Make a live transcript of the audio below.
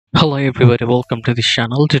Hello everybody, welcome to this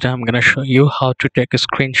channel. Today I'm gonna show you how to take a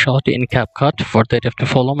screenshot in Capcut. For that you have to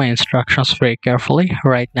follow my instructions very carefully.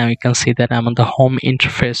 Right now you can see that I'm on the home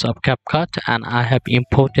interface of Capcut and I have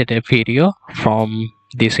imported a video from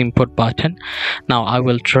this import button. Now I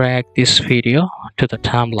will drag this video to the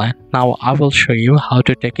timeline. Now I will show you how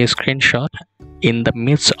to take a screenshot in the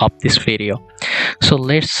midst of this video. So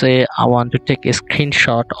let's say I want to take a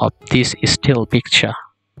screenshot of this still picture.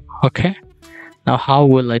 Okay, now how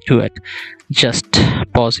will I do it? Just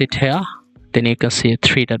pause it here, then you can see a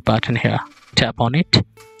three-dot button here. Tap on it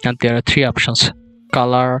and there are three options: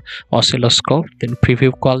 color, oscilloscope, then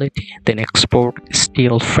preview quality, then export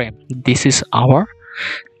still frame. This is our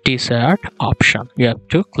desired option. You have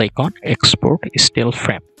to click on export still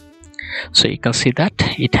frame. So you can see that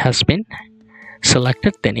it has been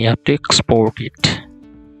selected, then you have to export it.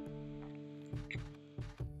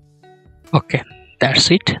 Okay, that's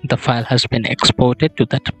it. The file has been exported to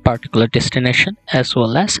that particular destination, as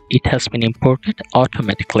well as it has been imported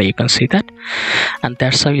automatically. You can see that, and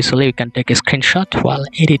that's how easily you can take a screenshot while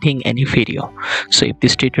editing any video. So if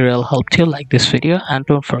this tutorial helped you, like this video and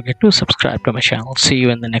don't forget to subscribe to my channel. See you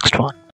in the next one.